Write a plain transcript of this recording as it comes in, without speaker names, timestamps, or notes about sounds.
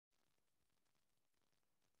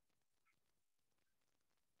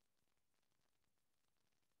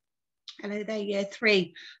Hello there, year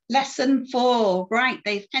 3. Lesson 4. Right,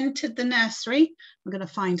 they've entered the nursery. We're going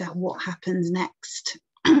to find out what happens next.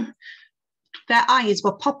 Their eyes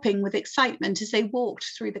were popping with excitement as they walked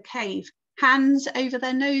through the cave, hands over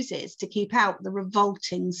their noses to keep out the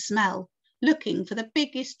revolting smell, looking for the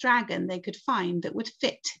biggest dragon they could find that would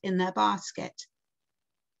fit in their basket.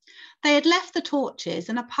 They had left the torches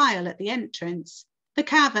in a pile at the entrance. The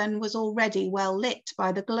cavern was already well lit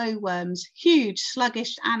by the glowworms, huge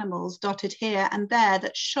sluggish animals dotted here and there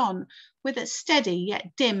that shone with a steady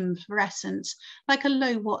yet dim fluorescence like a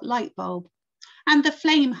low-watt light bulb. And the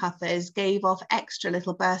flame huffers gave off extra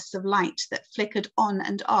little bursts of light that flickered on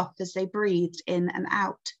and off as they breathed in and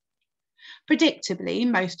out. Predictably,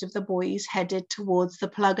 most of the boys headed towards the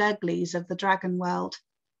plug uglies of the dragon world.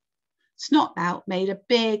 Snotlout made a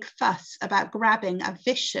big fuss about grabbing a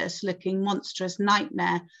vicious-looking monstrous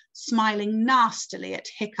nightmare, smiling nastily at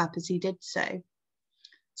Hiccup as he did so.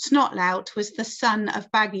 Snotlout was the son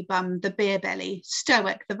of Baggybum the Beerbelly,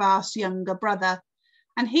 Stoic the vast younger brother,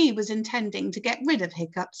 and he was intending to get rid of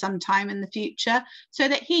Hiccup sometime in the future so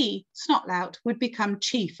that he, Snotlout, would become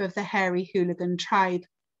chief of the hairy hooligan tribe.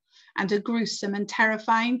 And a gruesome and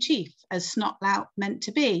terrifying chief, as Snotlout meant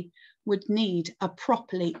to be, would need a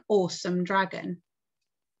properly awesome dragon.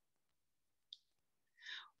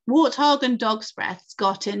 Warthog and Dog's Breaths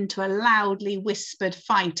got into a loudly whispered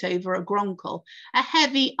fight over a gronkle, a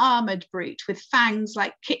heavy armoured brute with fangs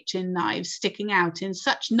like kitchen knives sticking out in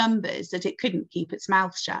such numbers that it couldn't keep its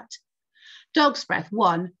mouth shut. Dog's Breath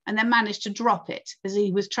won and then managed to drop it as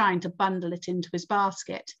he was trying to bundle it into his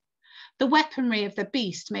basket. The weaponry of the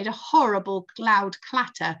beast made a horrible loud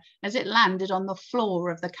clatter as it landed on the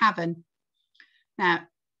floor of the cavern. Now,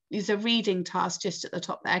 there's a reading task just at the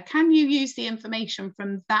top there. Can you use the information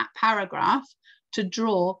from that paragraph to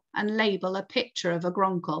draw and label a picture of a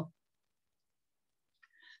gronkle?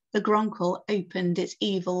 The gronkle opened its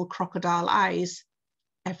evil crocodile eyes.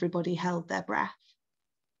 Everybody held their breath.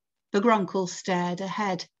 The gronkle stared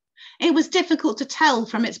ahead. It was difficult to tell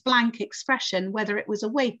from its blank expression whether it was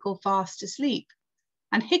awake or fast asleep.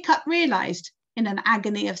 And Hiccup realised, in an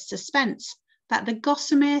agony of suspense, that the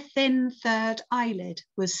gossamer thin third eyelid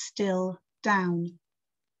was still down.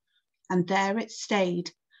 And there it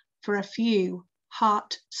stayed for a few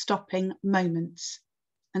heart-stopping moments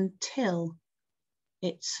until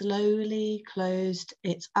it slowly closed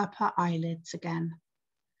its upper eyelids again.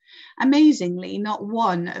 Amazingly, not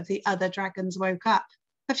one of the other dragons woke up.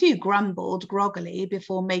 A few grumbled groggily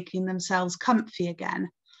before making themselves comfy again,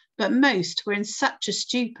 but most were in such a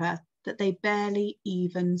stupor that they barely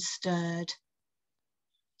even stirred.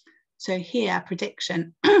 So here,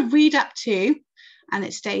 prediction, read up to, and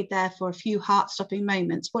it stayed there for a few heart-stopping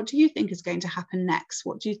moments. What do you think is going to happen next?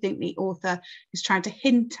 What do you think the author is trying to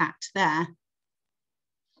hint at there?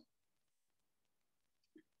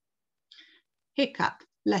 Hiccup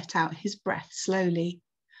let out his breath slowly.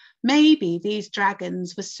 Maybe these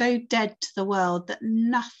dragons were so dead to the world that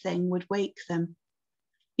nothing would wake them.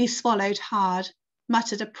 He swallowed hard,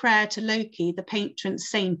 muttered a prayer to Loki, the patron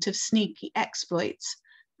saint of sneaky exploits,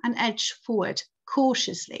 and edged forward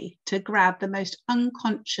cautiously to grab the most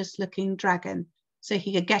unconscious-looking dragon so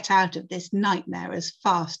he could get out of this nightmare as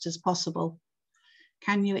fast as possible.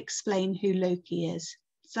 Can you explain who Loki is?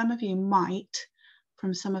 Some of you might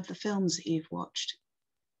from some of the films that you've watched.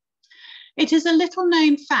 It is a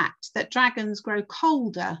little-known fact that dragons grow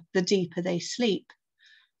colder the deeper they sleep.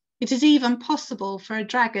 It is even possible for a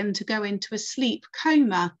dragon to go into a sleep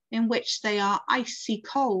coma in which they are icy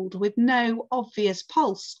cold with no obvious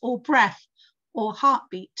pulse or breath or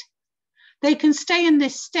heartbeat. They can stay in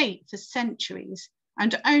this state for centuries,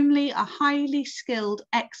 and only a highly skilled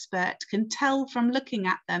expert can tell from looking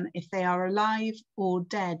at them if they are alive or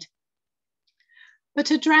dead. But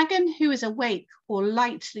a dragon who is awake or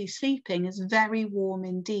lightly sleeping is very warm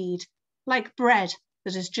indeed, like bread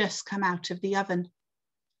that has just come out of the oven.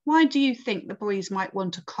 Why do you think the boys might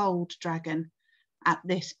want a cold dragon at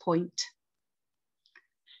this point?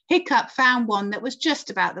 Hiccup found one that was just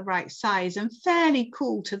about the right size and fairly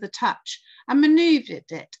cool to the touch, and manoeuvred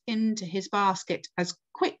it into his basket as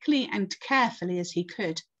quickly and carefully as he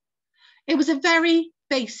could. It was a very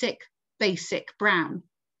basic brown.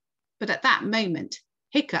 But at that moment,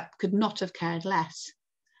 Hiccup could not have cared less.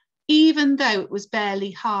 Even though it was barely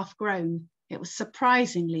half grown, it was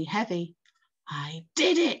surprisingly heavy. I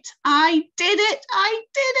did it! I did it! I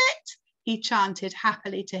did it! He chanted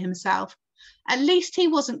happily to himself. At least he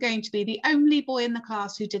wasn't going to be the only boy in the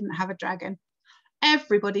class who didn't have a dragon.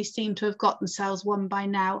 Everybody seemed to have got themselves one by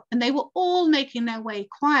now, and they were all making their way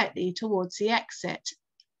quietly towards the exit.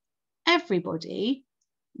 Everybody,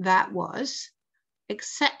 that was,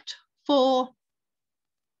 except for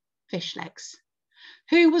Fish Legs,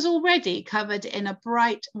 who was already covered in a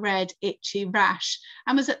bright red itchy rash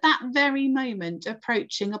and was at that very moment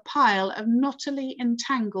approaching a pile of knottily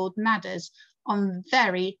entangled nadders on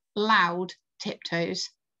very loud tiptoes.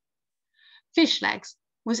 Fish Legs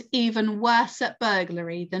was even worse at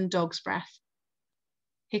burglary than Dog's Breath.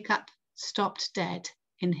 Hiccup stopped dead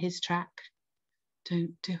in his track.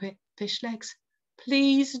 "Don't do it, Fish Legs.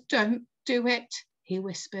 Please don't do it," he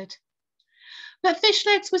whispered. But Fish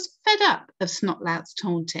Legs was fed up of Snotlout's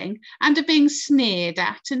taunting and of being sneered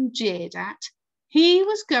at and jeered at. He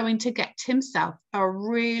was going to get himself a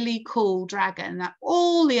really cool dragon that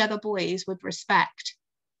all the other boys would respect.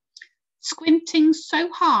 Squinting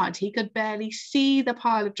so hard he could barely see the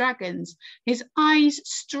pile of dragons, his eyes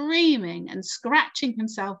streaming and scratching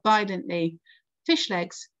himself violently, Fish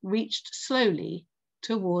Legs reached slowly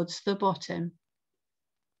towards the bottom.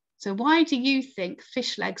 So why do you think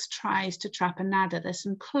Fish Legs tries to trap a nadder? There's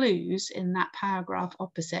some clues in that paragraph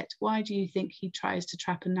opposite. Why do you think he tries to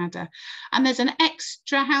trap a nadder? And there's an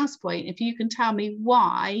extra house point if you can tell me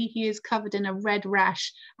why he is covered in a red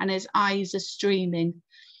rash and his eyes are streaming.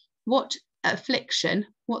 What affliction,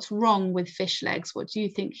 what's wrong with Fish Legs? What do you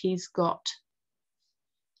think he's got?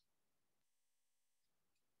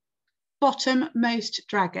 Bottommost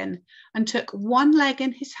dragon, and took one leg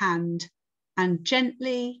in his hand and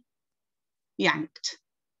gently yanked.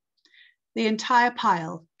 The entire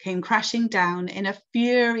pile came crashing down in a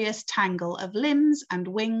furious tangle of limbs and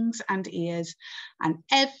wings and ears, and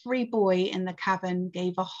every boy in the cavern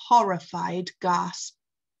gave a horrified gasp.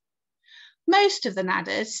 Most of the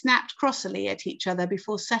nadders snapped crossly at each other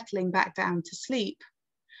before settling back down to sleep.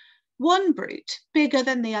 One brute, bigger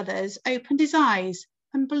than the others, opened his eyes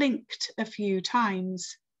and blinked a few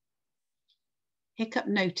times. Hiccup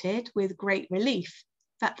noted with great relief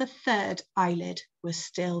that the third eyelid was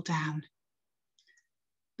still down.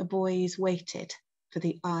 The boys waited for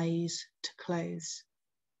the eyes to close.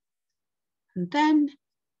 And then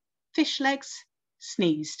Fish Legs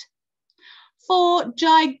sneezed. 4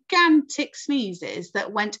 gigantic sneezes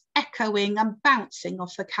that went echoing and bouncing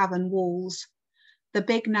off the cavern walls. The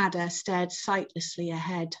big nadder stared sightlessly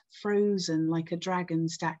ahead, frozen like a dragon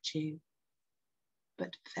statue.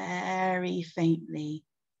 But very faintly,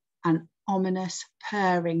 an ominous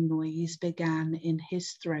purring noise began in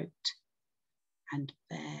his throat, and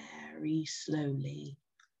very slowly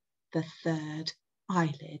the third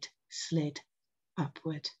eyelid slid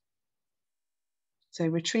upward. So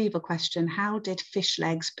retrieval question, how did Fish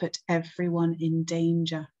Legs put everyone in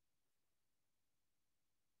danger?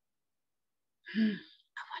 I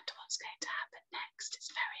wonder what's going to happen next.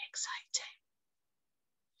 It's very exciting.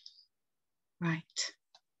 Right.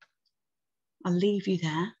 I'll leave you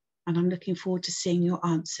there, and I'm looking forward to seeing your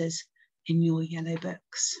answers in your yellow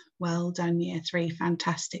books. Well done, Year 3.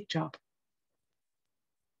 Fantastic job.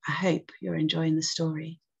 I hope you're enjoying the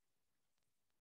story.